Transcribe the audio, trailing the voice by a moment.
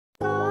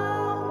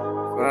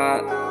Speak,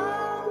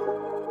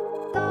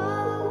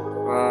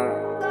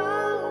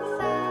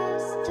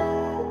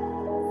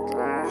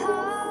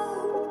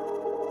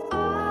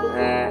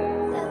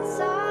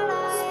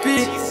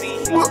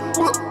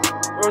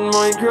 run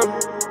my grip.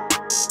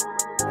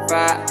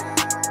 Fast,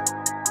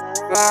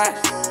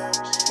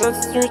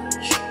 let's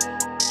switch.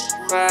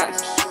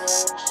 Fast,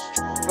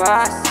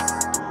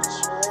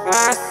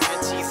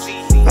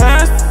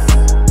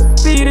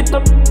 speed it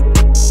up.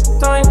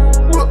 Time,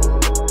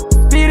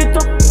 speed it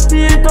up.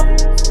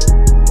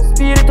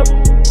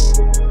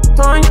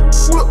 Time,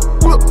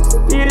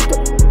 speed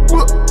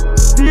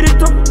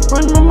it up.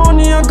 When my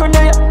money I go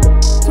there,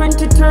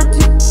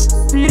 2030.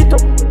 Speed it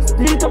up.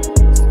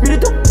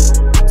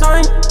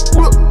 Time,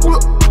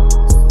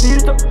 speed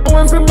it up. Oh,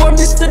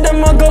 everybody say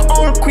them I go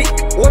all quick.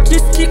 Watch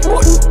this kick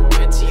button.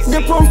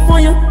 They on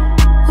fire,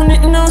 and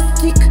it now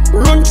stick.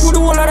 Run through the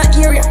whole of that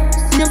area.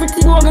 See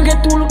everything I gonna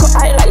get to look a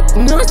highlight.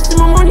 Now see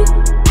my money.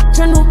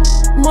 You know,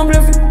 mom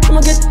love it.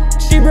 I'ma get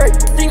she break.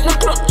 Think the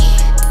clutch.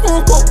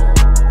 Smoke up.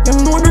 You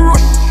know the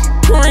rush.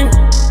 Time.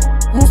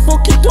 You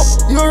fuck it up.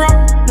 You're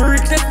up. The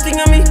richest thing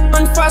of me.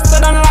 And faster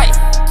than life.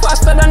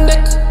 Faster than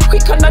death.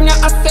 Quicker than your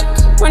asset.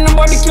 When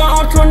nobody can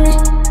outrun me.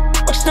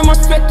 Watch them a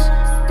sweat.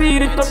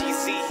 Speed it up.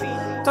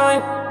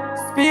 Time.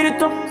 Speed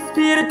it up.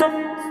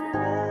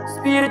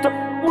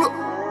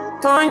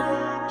 Time.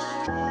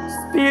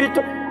 Speed it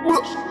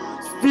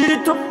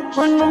up.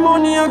 When my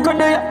money I got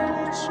there,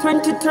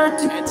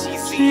 2030.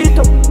 Speed it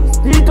up.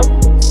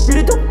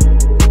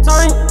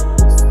 Time.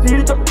 Speed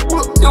it up.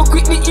 Yo,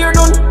 quick the ear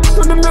done.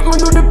 So them make me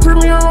do the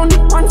premiere run.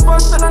 Man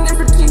faster than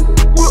everything.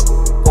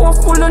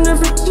 Powerful than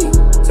everything.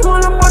 See all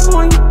the bad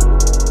mind.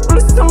 All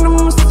the song them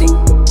must sing.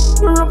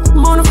 We're up,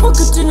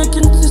 motherfucker thing I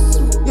can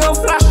test me. Yo,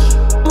 Flash,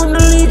 I'm the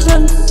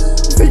legend.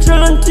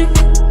 Vigilante.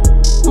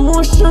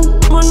 Emotion,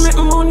 man make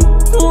money.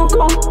 No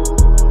come.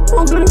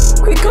 Ugly,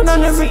 quicker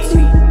than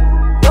everything.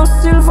 Yo,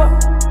 Silver,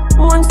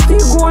 man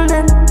still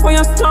golden.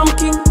 Fire Storm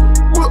King.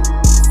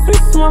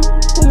 This man,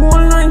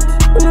 gold line.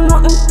 And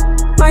nothing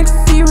like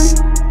Siri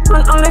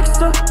and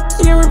Alexa.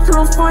 Siri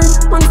profile,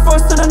 man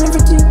faster than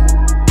everything.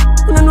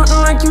 And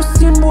nothing like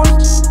Usain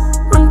Bolt.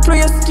 And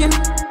player skill.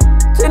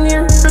 10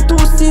 years, the 2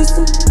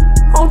 seasons.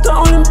 Out of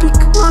Olympic,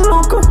 man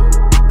local.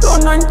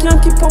 Cloud9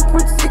 can't keep up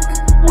with sick.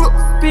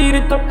 Speed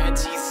it up.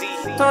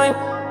 Time.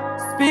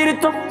 Speed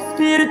it up.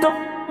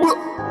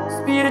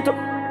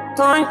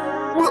 Time.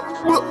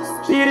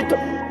 Speed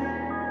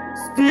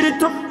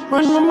it up.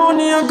 When my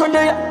money I got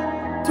there,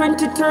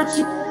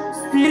 2030.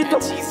 Speed it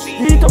up.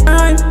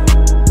 Time.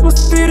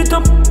 Speed it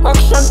up.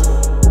 Action.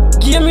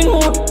 Gaming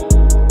mode.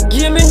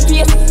 Gaming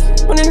pace.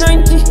 On the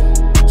 90.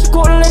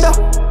 Skull leather.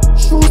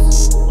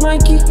 Shoes.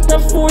 Nike.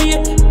 That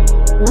 48.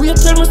 Wait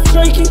till me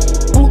strike it.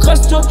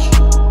 Lucas touch.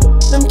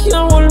 Them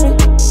can't hold me.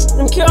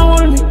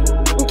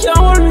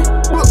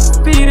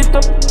 Speed it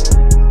up.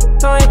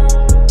 Time.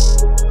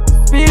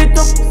 Speed it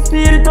up.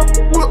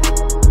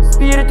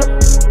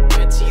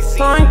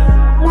 Time.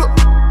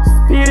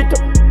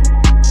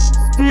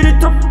 Speed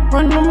it up.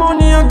 When my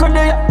money I got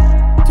there,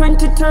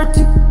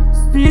 2030.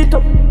 Speed it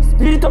up.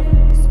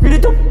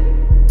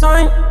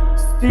 Time.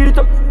 Speed it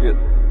up.